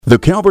The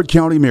Calvert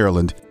County,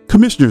 Maryland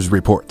Commissioners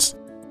Reports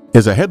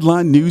is a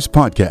headline news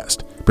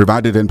podcast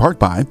provided in part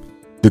by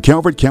the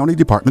Calvert County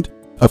Department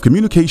of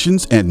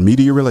Communications and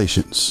Media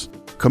Relations.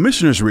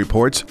 Commissioners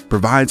Reports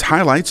provides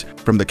highlights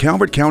from the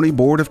Calvert County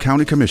Board of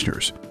County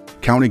Commissioners,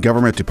 county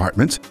government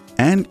departments,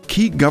 and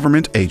key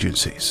government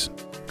agencies.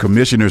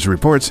 Commissioners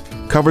Reports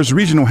covers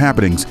regional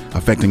happenings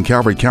affecting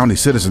Calvert County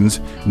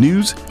citizens,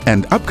 news,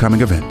 and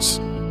upcoming events.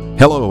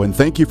 Hello, and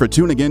thank you for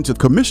tuning in to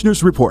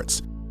Commissioners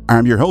Reports.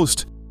 I'm your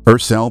host,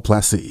 Ursel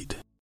Placide.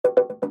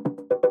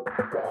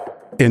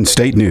 In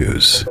state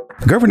news,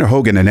 Governor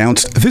Hogan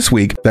announced this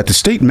week that the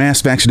state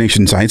mass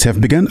vaccination sites have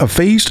begun a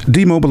phased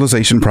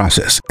demobilization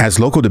process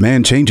as local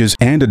demand changes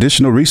and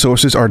additional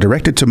resources are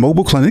directed to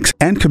mobile clinics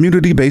and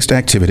community-based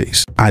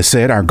activities. I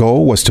said our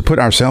goal was to put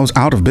ourselves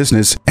out of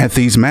business at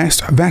these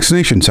mass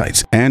vaccination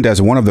sites, and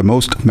as one of the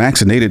most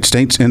vaccinated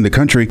states in the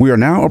country, we are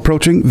now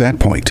approaching that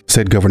point,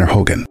 said Governor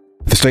Hogan.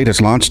 The state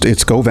has launched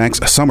its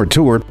GoVax Summer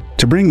Tour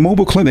to bring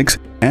mobile clinics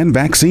and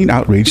vaccine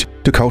outreach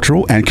to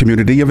cultural and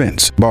community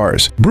events,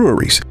 bars,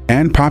 breweries,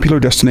 and popular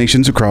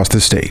destinations across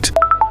the state.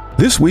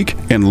 This week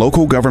in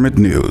local government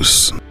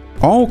news.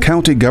 All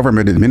county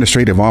government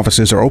administrative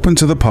offices are open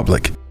to the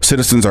public.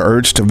 Citizens are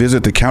urged to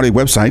visit the county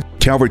website,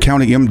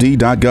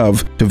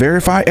 calvertcountymd.gov, to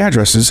verify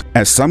addresses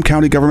as some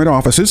county government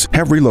offices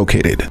have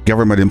relocated.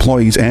 Government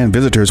employees and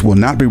visitors will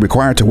not be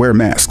required to wear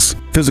masks.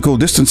 Physical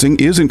distancing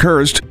is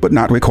encouraged but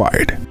not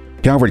required.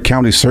 Calvert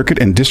County Circuit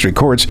and District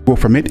Courts will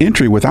permit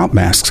entry without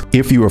masks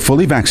if you are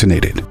fully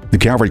vaccinated. The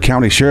Calvert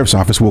County Sheriff's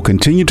Office will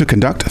continue to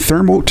conduct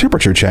thermal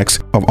temperature checks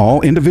of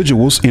all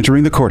individuals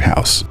entering the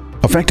courthouse.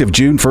 Effective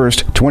June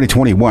 1st,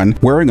 2021,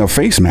 wearing of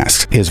face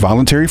masks is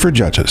voluntary for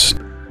judges.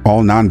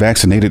 All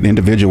non-vaccinated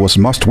individuals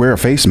must wear a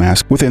face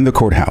mask within the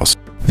courthouse.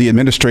 The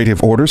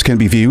administrative orders can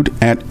be viewed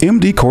at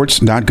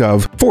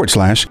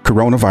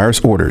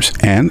mdcourts.gov/coronavirus orders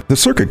and the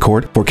Circuit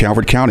Court for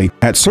Calvert County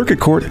at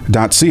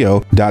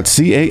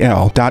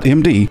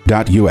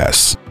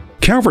circuitcourt.co.cal.md.us.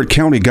 Calvert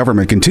County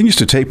government continues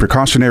to take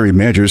precautionary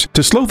measures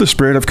to slow the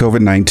spread of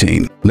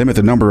COVID-19, limit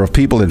the number of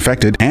people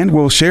infected, and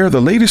will share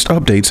the latest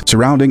updates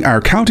surrounding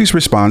our county's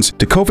response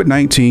to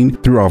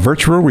COVID-19 through our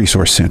virtual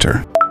resource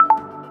center.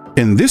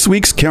 In this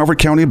week's Calvert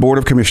County Board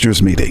of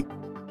Commissioners meeting,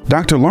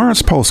 Dr.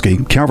 Lawrence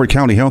Polsky, Calvert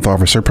County Health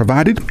Officer,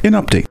 provided an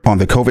update on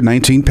the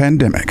COVID-19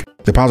 pandemic.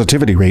 The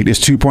positivity rate is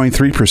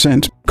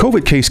 2.3%.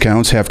 COVID case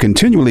counts have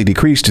continually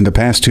decreased in the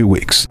past 2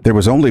 weeks. There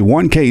was only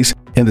one case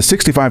in the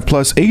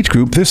 65-plus age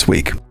group this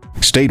week.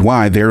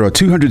 Statewide, there are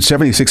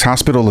 276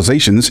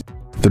 hospitalizations.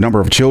 The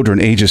number of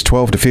children ages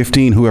 12 to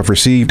 15 who have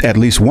received at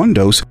least one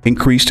dose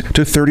increased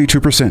to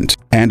 32%.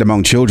 And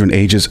among children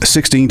ages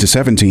 16 to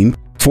 17,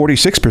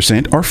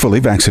 46% are fully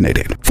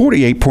vaccinated.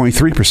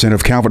 48.3%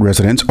 of Calvert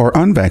residents are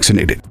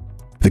unvaccinated.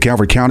 The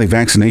Calvert County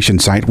vaccination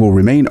site will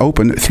remain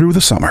open through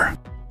the summer.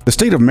 The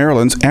state of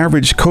Maryland's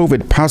average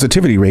COVID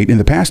positivity rate in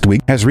the past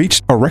week has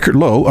reached a record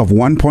low of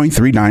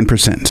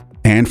 1.39%.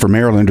 And for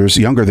Marylanders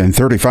younger than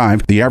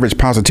 35, the average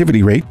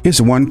positivity rate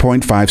is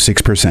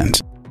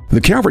 1.56%. The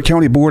Calvert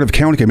County Board of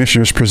County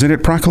Commissioners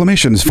presented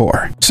proclamations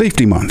for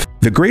Safety Month.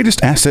 The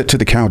greatest asset to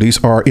the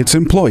counties are its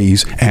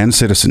employees and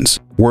citizens.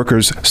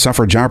 Workers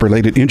suffer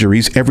job-related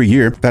injuries every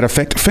year that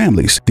affect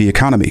families, the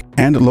economy,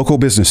 and local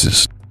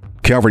businesses.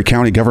 Calvert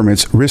County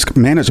government's Risk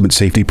Management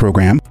Safety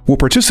Program will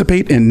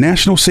participate in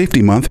National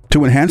Safety Month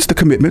to enhance the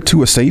commitment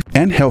to a safe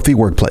and healthy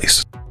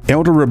workplace.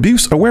 Elder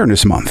Abuse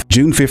Awareness Month,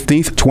 June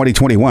 15,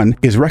 2021,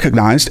 is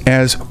recognized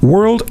as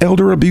World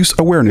Elder Abuse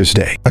Awareness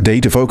Day, a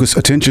day to focus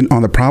attention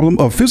on the problem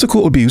of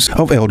physical abuse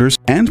of elders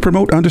and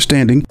promote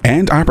understanding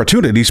and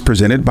opportunities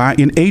presented by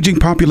an aging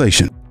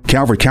population.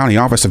 Calvert County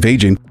Office of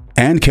Aging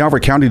and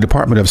Calvert County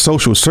Department of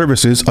Social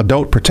Services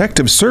Adult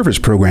Protective Service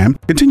Program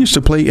continues to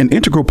play an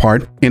integral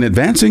part in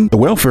advancing the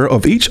welfare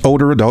of each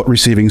older adult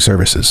receiving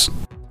services.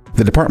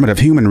 The Department of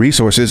Human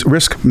Resources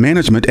Risk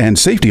Management and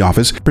Safety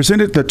Office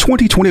presented the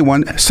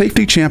 2021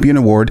 Safety Champion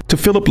Award to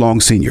Philip Long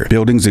Sr.,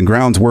 Buildings and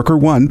Grounds Worker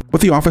 1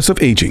 with the Office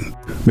of Aging.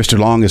 Mr.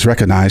 Long is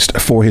recognized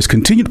for his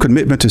continued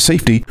commitment to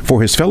safety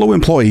for his fellow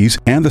employees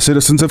and the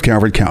citizens of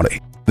Calvert County.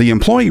 The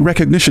Employee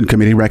Recognition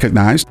Committee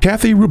recognized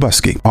Kathy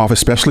Rubuski,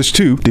 Office Specialist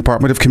 2,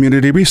 Department of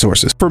Community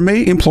Resources, for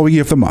May Employee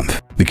of the Month.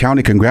 The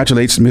county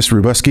congratulates Ms.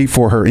 Rubuski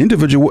for her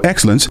individual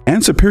excellence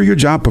and superior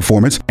job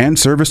performance and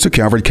service to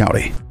Calvert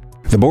County.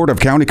 The Board of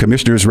County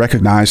Commissioners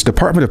recognized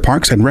Department of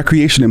Parks and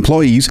Recreation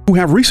employees who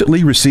have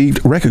recently received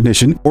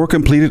recognition or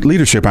completed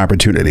leadership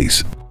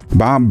opportunities.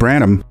 Bob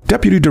Branham,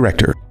 Deputy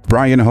Director.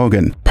 Brian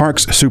Hogan,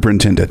 Parks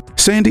Superintendent.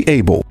 Sandy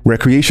Abel,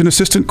 Recreation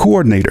Assistant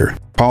Coordinator.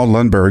 Paul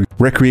Lundberg,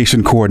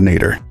 Recreation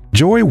Coordinator.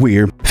 Joy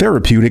Weir,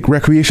 Therapeutic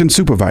Recreation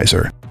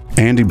Supervisor.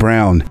 Andy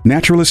Brown,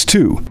 Naturalist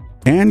 2.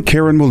 And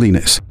Karen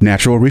Molinas,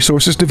 Natural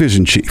Resources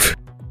Division Chief.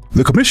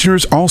 The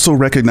commissioners also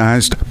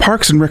recognized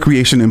Parks and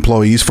Recreation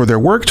employees for their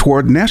work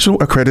toward national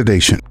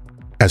accreditation,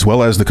 as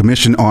well as the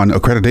Commission on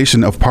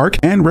Accreditation of Park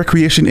and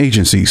Recreation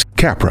Agencies,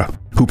 CAPRA,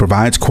 who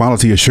provides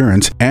quality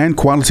assurance and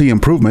quality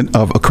improvement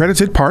of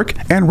accredited park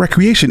and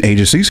recreation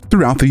agencies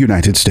throughout the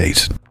United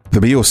States. The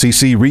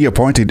BOCC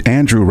reappointed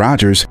Andrew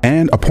Rogers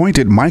and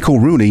appointed Michael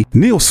Rooney,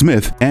 Neil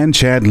Smith, and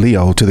Chad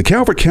Leo to the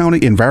Calvert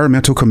County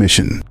Environmental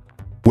Commission.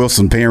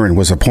 Wilson Perrin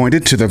was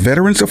appointed to the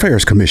Veterans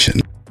Affairs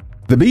Commission.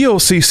 The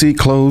BOCC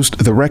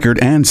closed the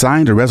record and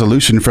signed a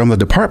resolution from the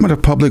Department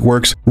of Public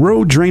Works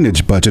road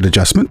drainage budget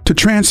adjustment to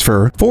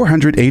transfer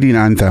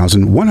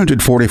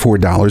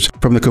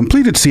 $489,144 from the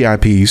completed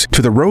CIPs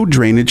to the Road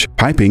Drainage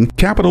Piping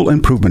Capital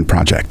Improvement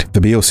Project.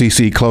 The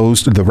BOCC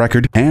closed the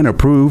record and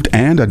approved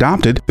and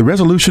adopted the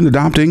resolution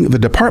adopting the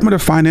Department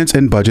of Finance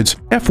and Budget's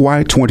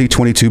FY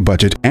 2022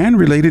 budget and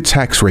related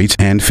tax rates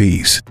and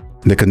fees.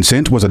 The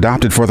consent was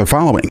adopted for the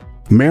following: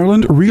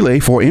 Maryland Relay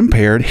for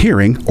Impaired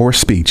Hearing or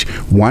Speech,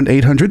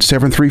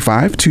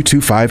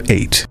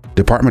 1-800-735-2258.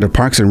 Department of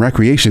Parks and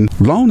Recreation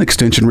Loan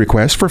Extension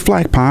Request for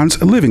Flag Pond's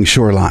Living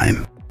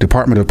Shoreline.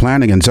 Department of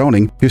Planning and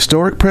Zoning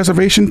Historic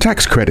Preservation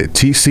Tax Credit,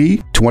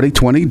 TC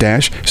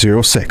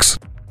 2020-06.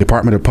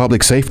 Department of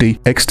Public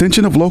Safety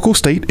Extension of Local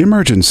State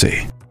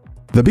Emergency.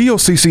 The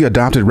BOCC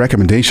adopted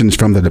recommendations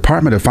from the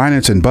Department of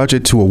Finance and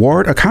Budget to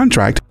award a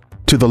contract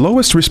to the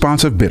lowest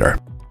responsive bidder,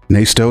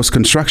 Nastos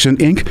Construction,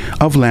 Inc.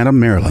 of Lanham,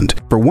 Maryland,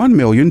 for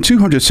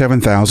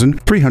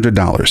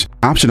 $1,207,300.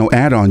 Optional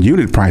add-on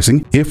unit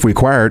pricing, if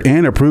required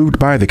and approved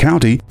by the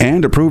county,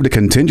 and approved a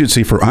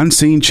contingency for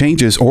unseen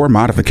changes or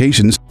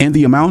modifications in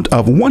the amount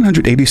of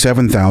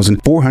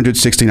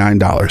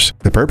 $187,469.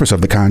 The purpose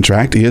of the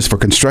contract is for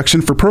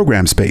construction for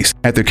program space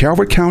at the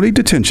Calvert County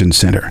Detention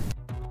Center.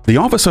 The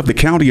Office of the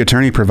County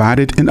Attorney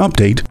provided an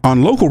update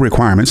on local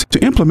requirements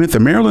to implement the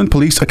Maryland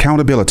Police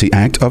Accountability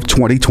Act of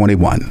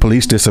 2021,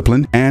 police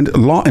discipline, and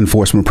law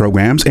enforcement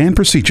programs and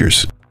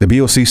procedures. The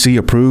BOCC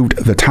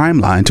approved the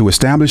timeline to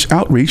establish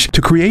outreach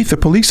to create the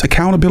Police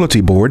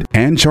Accountability Board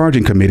and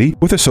Charging Committee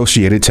with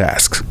associated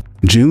tasks.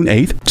 June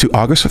 8th to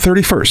August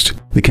 31st,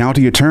 the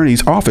County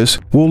Attorney's Office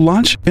will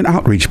launch an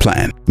outreach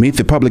plan, meet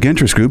the public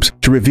interest groups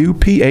to review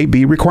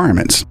PAB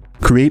requirements,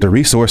 create a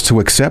resource to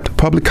accept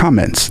public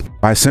comments.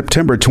 By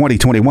September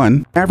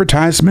 2021,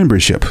 advertise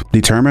membership,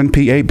 determine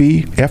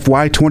PAB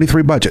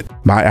FY23 budget.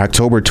 By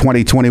October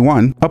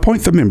 2021,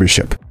 appoint the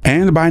membership.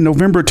 And by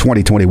November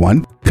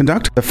 2021,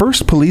 conduct the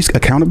first Police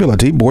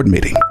Accountability Board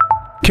meeting.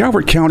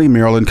 Calvert County,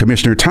 Maryland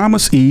Commissioner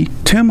Thomas E.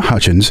 Tim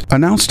Hutchins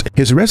announced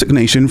his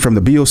resignation from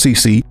the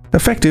BOCC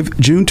effective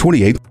June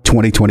 28,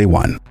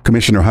 2021.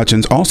 Commissioner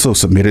Hutchins also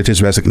submitted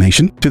his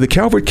resignation to the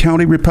Calvert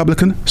County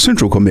Republican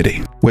Central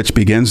Committee, which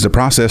begins the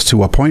process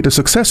to appoint a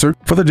successor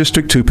for the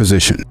District 2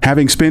 position.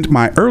 Having spent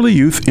my early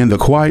youth in the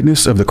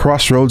quietness of the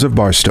crossroads of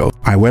Barstow,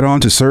 I went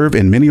on to serve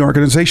in many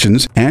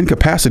organizations and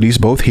capacities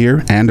both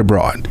here and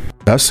abroad.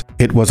 Thus,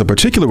 it was a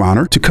particular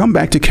honor to come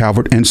back to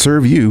Calvert and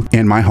serve you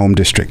in my home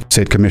district,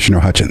 said Commissioner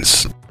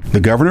Hutchins. The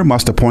governor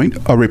must appoint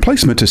a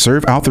replacement to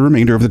serve out the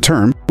remainder of the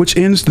term, which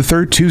ends the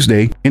third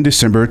Tuesday in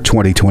December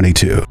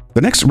 2022.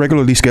 The next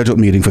regularly scheduled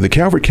meeting for the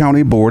Calvert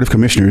County Board of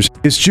Commissioners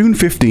is June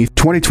 15,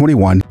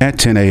 2021 at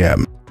 10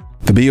 a.m.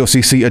 The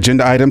BOCC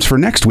agenda items for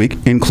next week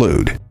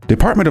include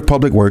Department of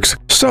Public Works,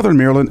 Southern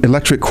Maryland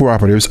Electric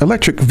Cooperatives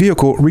Electric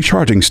Vehicle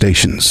Recharging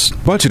Stations,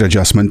 Budget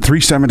Adjustment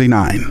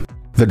 379.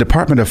 The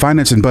Department of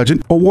Finance and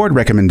Budget Award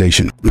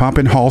Recommendation, Pump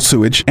and Haul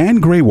Sewage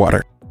and Gray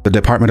Water. The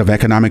Department of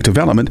Economic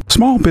Development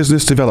Small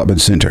Business Development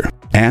Center.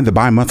 And the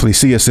bi-monthly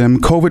CSM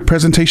COVID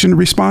Presentation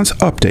Response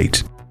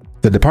Update.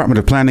 The Department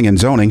of Planning and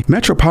Zoning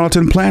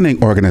Metropolitan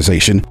Planning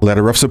Organization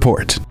Letter of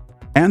Support.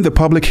 And the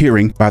public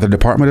hearing by the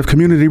Department of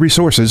Community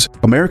Resources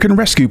American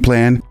Rescue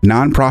Plan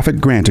Nonprofit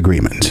Grant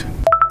Agreement.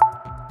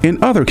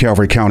 In other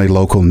Calvert County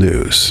local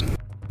news,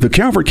 the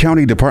Calvert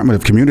County Department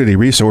of Community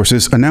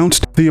Resources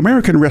announced the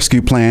American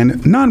Rescue Plan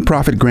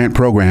nonprofit grant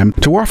program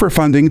to offer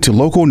funding to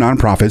local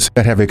nonprofits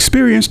that have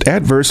experienced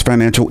adverse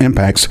financial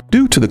impacts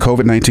due to the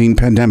COVID-19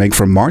 pandemic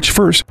from March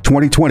 1st,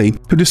 2020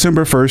 to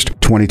December 1st,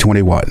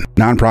 2021.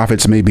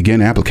 Nonprofits may begin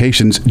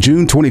applications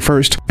June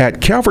 21st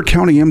at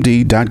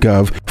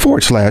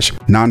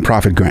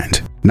calvertcountymd.gov/nonprofit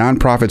grant.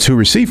 Nonprofits who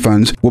receive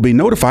funds will be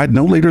notified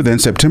no later than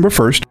September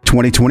 1st,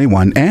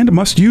 2021 and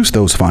must use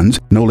those funds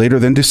no later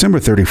than December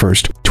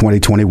 31st,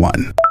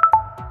 2021.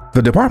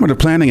 The Department of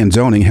Planning and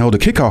Zoning held a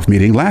kickoff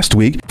meeting last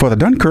week for the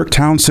Dunkirk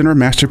Town Center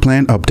Master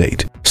Plan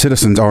update.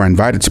 Citizens are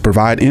invited to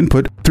provide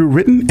input through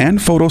written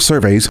and photo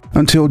surveys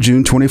until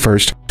June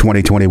 21st,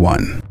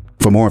 2021.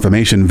 For more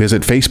information,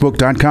 visit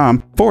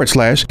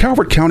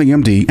facebook.com/Calvert County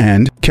MD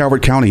and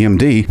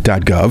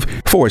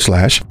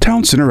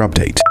calvertcountymd.gov/Town Center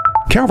Update.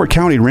 Calvert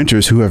County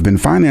renters who have been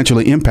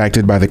financially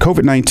impacted by the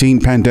COVID-19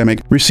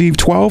 pandemic receive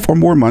 12 or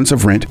more months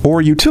of rent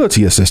or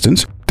utility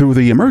assistance through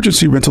the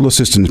Emergency Rental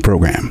Assistance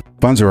Program.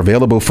 Funds are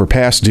available for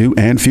past due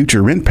and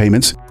future rent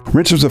payments.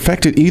 Renters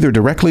affected either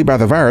directly by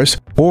the virus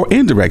or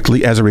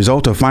indirectly as a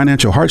result of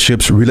financial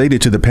hardships related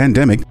to the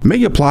pandemic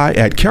may apply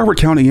at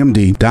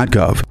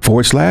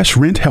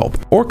calvertcountymd.gov/rent help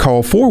or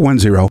call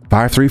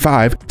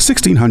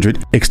 410-535-1600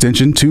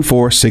 extension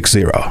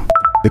 2460.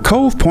 The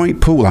Cove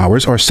Point pool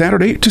hours are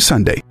Saturday to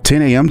Sunday,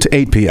 10 a.m. to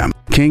 8 p.m.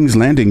 Kings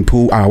Landing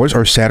pool hours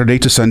are Saturday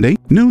to Sunday,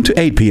 noon to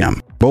 8 p.m.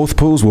 Both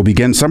pools will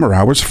begin summer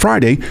hours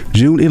Friday,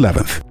 June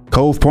 11th.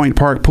 Cove Point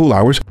Park pool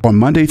hours are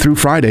Monday through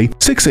Friday,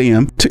 6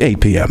 a.m. to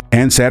 8 p.m.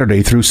 and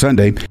Saturday through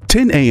Sunday,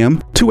 10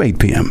 a.m. to 8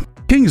 p.m.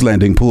 Kings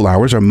Landing pool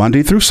hours are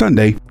Monday through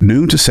Sunday,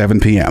 noon to 7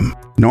 p.m.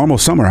 Normal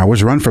summer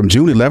hours run from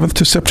June 11th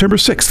to September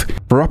 6th.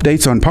 For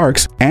updates on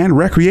parks and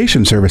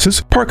recreation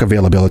services, park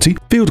availability,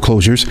 field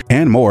closures,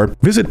 and more,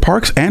 visit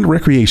Parks and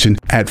Recreation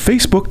at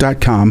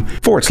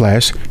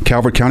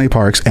facebook.com/Calvert County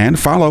Parks and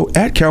follow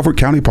at Calvert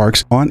County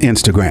Parks on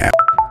Instagram.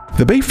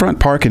 The Bayfront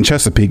Park in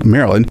Chesapeake,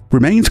 Maryland,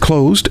 remains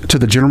closed to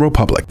the general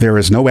public. There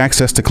is no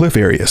access to cliff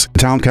areas. The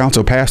Town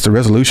Council passed a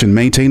resolution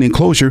maintaining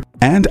closure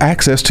and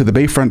access to the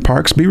Bayfront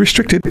Parks be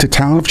restricted to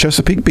Town of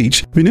Chesapeake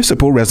Beach,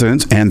 municipal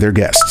residents, and their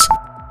guests.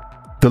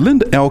 The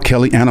Linda L.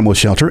 Kelly Animal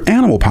Shelter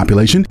animal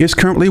population is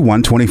currently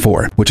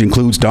 124, which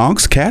includes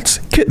dogs, cats,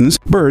 kittens,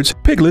 birds,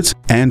 piglets,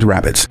 and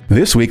rabbits.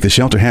 This week, the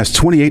shelter has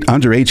 28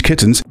 underage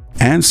kittens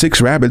and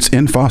 6 rabbits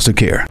in foster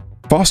care.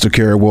 Foster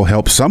care will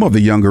help some of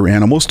the younger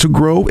animals to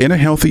grow in a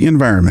healthy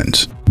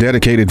environment.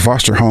 Dedicated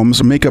foster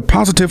homes make a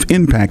positive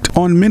impact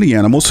on many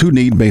animals who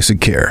need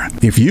basic care.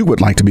 If you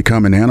would like to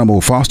become an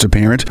animal foster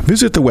parent,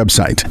 visit the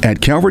website at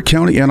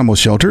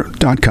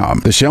calvertcountyanimalshelter.com.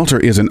 The shelter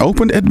is an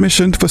open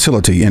admission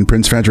facility in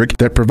Prince Frederick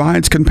that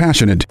provides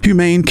compassionate,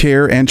 humane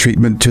care and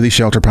treatment to the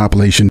shelter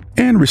population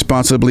and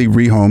responsibly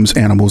rehomes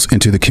animals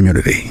into the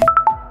community.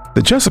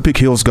 The Chesapeake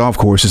Hills Golf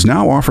Course is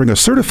now offering a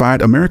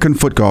certified American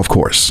foot golf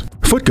course.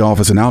 Foot golf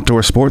is an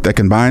outdoor sport that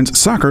combines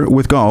soccer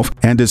with golf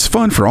and is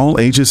fun for all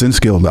ages and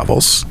skill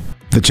levels.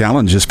 The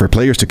challenge is for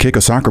players to kick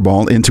a soccer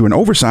ball into an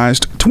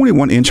oversized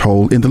 21-inch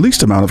hole in the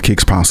least amount of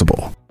kicks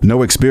possible.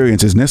 No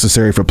experience is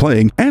necessary for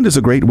playing and is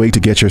a great way to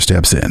get your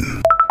steps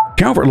in.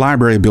 Calvert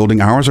Library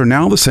building hours are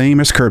now the same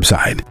as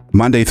curbside.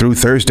 Monday through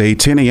Thursday,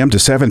 10 a.m. to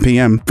 7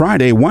 p.m.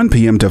 Friday, 1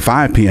 p.m. to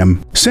 5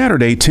 p.m.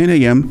 Saturday, 10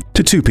 a.m.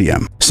 to 2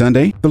 p.m.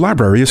 Sunday, the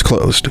library is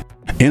closed.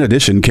 In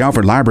addition,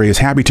 Calvert Library is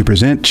happy to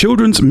present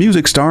children's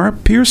music star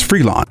Pierce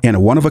Freelon in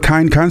a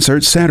one-of-a-kind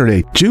concert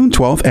Saturday, June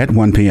 12th at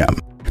 1 p.m.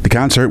 The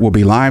concert will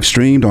be live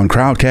streamed on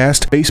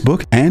Crowdcast,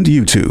 Facebook, and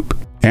YouTube.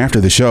 After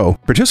the show,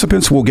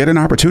 participants will get an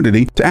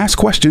opportunity to ask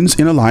questions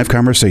in a live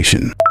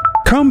conversation.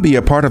 Come be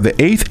a part of the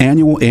 8th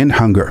annual End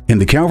Hunger in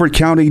the Calvert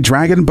County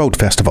Dragon Boat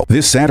Festival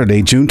this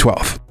Saturday, June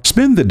 12th.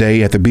 Spend the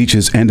day at the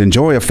beaches and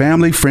enjoy a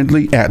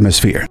family-friendly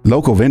atmosphere,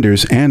 local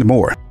vendors, and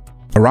more.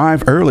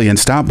 Arrive early and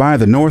stop by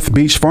the North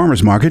Beach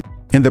Farmers Market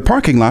in the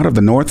parking lot of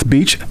the North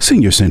Beach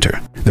Senior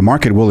Center. The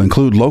market will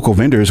include local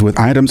vendors with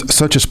items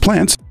such as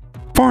plants,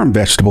 farm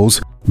vegetables,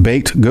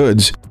 baked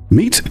goods,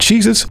 meats,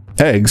 cheeses,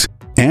 eggs,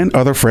 and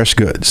other fresh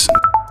goods.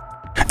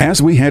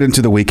 As we head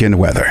into the weekend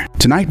weather,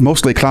 tonight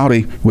mostly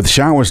cloudy with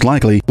showers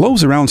likely,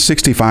 lows around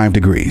 65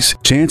 degrees.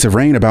 Chance of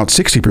rain about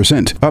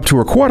 60%, up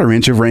to a quarter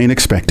inch of rain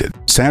expected.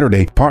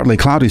 Saturday, partly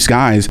cloudy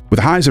skies with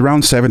highs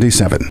around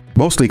 77.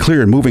 Mostly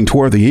clear moving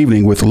toward the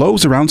evening with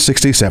lows around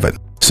 67.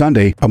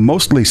 Sunday, a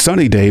mostly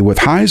sunny day with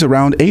highs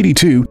around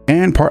 82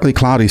 and partly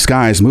cloudy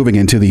skies moving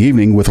into the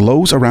evening with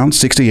lows around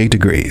 68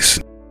 degrees.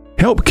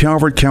 Help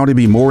Calvert County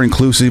be more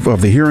inclusive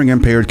of the hearing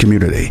impaired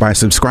community by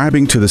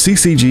subscribing to the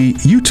CCG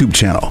YouTube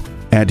channel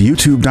at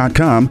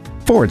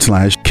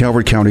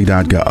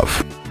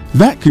youtube.com/calvertcounty.gov.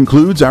 That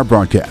concludes our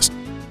broadcast.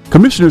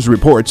 Commissioner's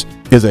Reports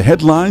is a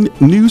headline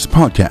news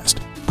podcast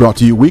brought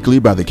to you weekly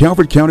by the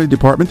Calvert County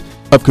Department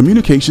of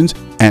Communications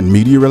and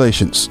Media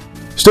Relations.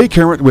 Stay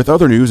current with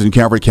other news in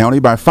Calvert County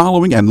by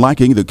following and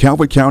liking the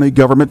Calvert County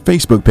Government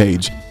Facebook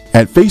page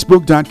at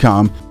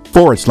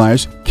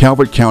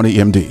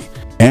facebook.com/CalvertCountyMD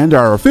and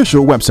our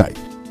official website,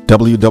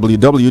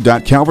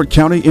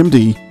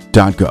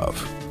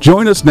 www.calvertcountymd.gov.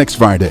 Join us next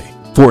Friday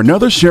for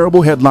another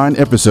shareable headline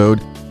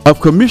episode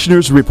of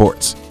Commissioner's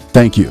Reports.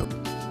 Thank you.